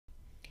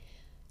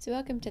So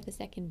welcome to the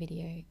second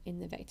video in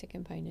the vector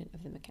component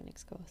of the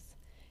mechanics course.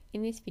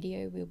 In this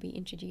video we'll be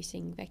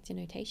introducing vector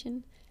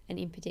notation and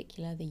in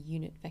particular the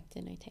unit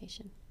vector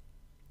notation.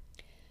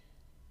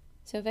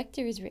 So a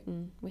vector is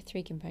written with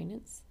three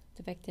components: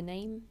 the vector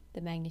name,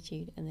 the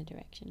magnitude and the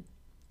direction.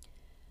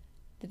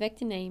 The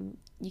vector name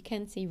you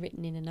can see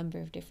written in a number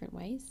of different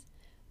ways,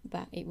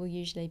 but it will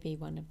usually be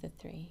one of the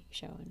three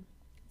shown.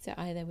 So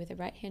either with a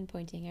right hand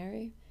pointing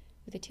arrow,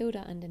 with a tilde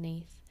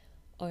underneath,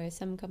 or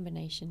some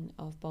combination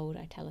of bold,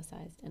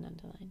 italicized and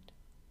underlined.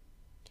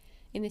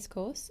 In this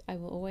course I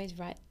will always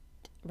write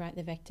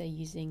the vector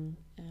using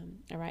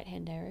a right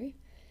hand arrow,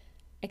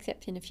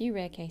 except in a few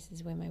rare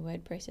cases where my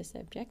word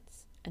processor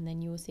objects, and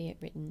then you will see it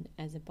written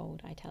as a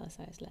bold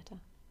italicized letter.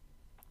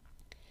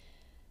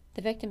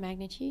 The vector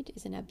magnitude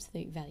is an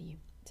absolute value,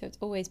 so it's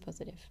always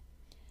positive.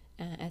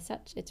 As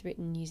such, it's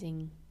written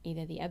using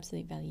either the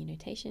absolute value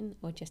notation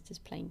or just as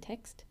plain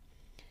text.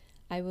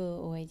 I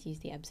will always use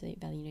the absolute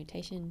value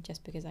notation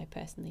just because I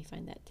personally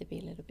find that to be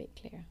a little bit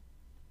clearer.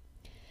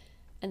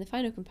 And the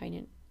final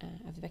component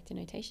of the vector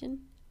notation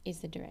is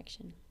the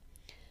direction.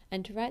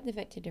 And to write the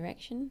vector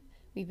direction,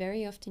 we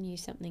very often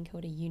use something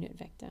called a unit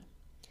vector.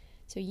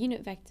 So a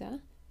unit vector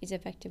is a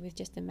vector with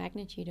just a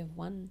magnitude of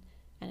 1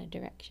 and a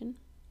direction,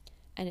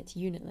 and it's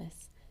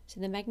unitless. So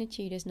the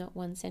magnitude is not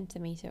 1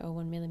 centimeter or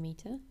 1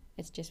 millimeter,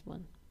 it's just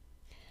 1.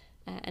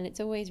 And it's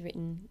always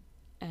written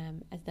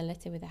as the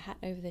letter with a hat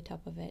over the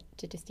top of it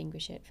to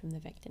distinguish it from the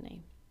vector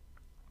name.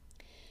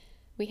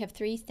 We have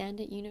three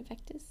standard unit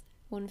vectors,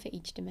 one for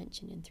each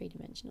dimension in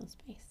three-dimensional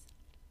space.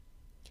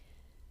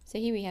 So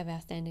here we have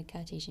our standard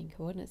Cartesian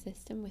coordinate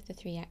system with the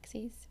three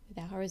axes, with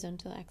our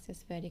horizontal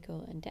axis,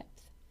 vertical and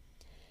depth.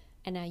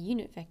 And our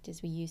unit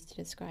vectors we use to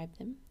describe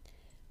them.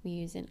 We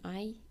use an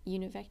I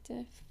unit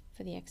vector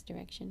for the x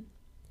direction,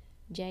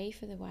 j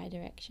for the y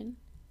direction,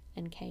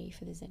 and k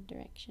for the z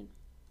direction.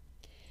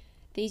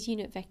 These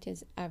unit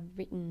vectors are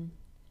written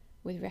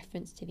with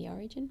reference to the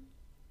origin,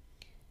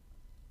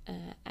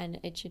 and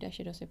I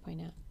should also point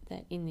out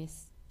that in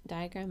this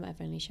diagram I've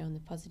only shown the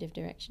positive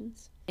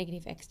directions.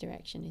 Negative x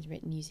direction is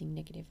written using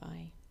negative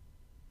I,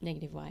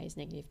 negative y is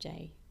negative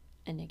j,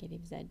 and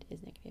negative z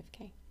is negative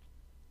k.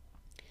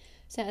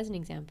 So as an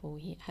example,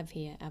 we have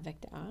here our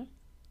vector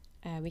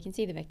r. We can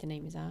see the vector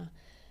name is r,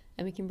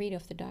 and we can read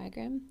off the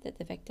diagram that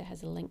the vector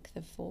has a length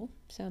of 4,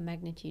 so a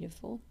magnitude of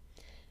 4.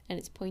 And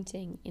it's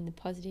pointing in the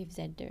positive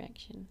z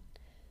direction,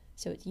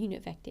 so its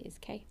unit vector is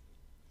k.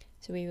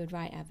 So we would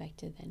write our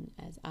vector then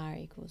as r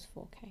equals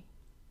 4k.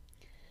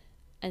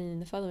 And in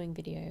the following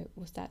video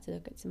we'll start to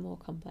look at some more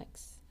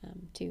complex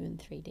 2 and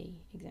 3D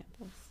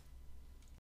examples.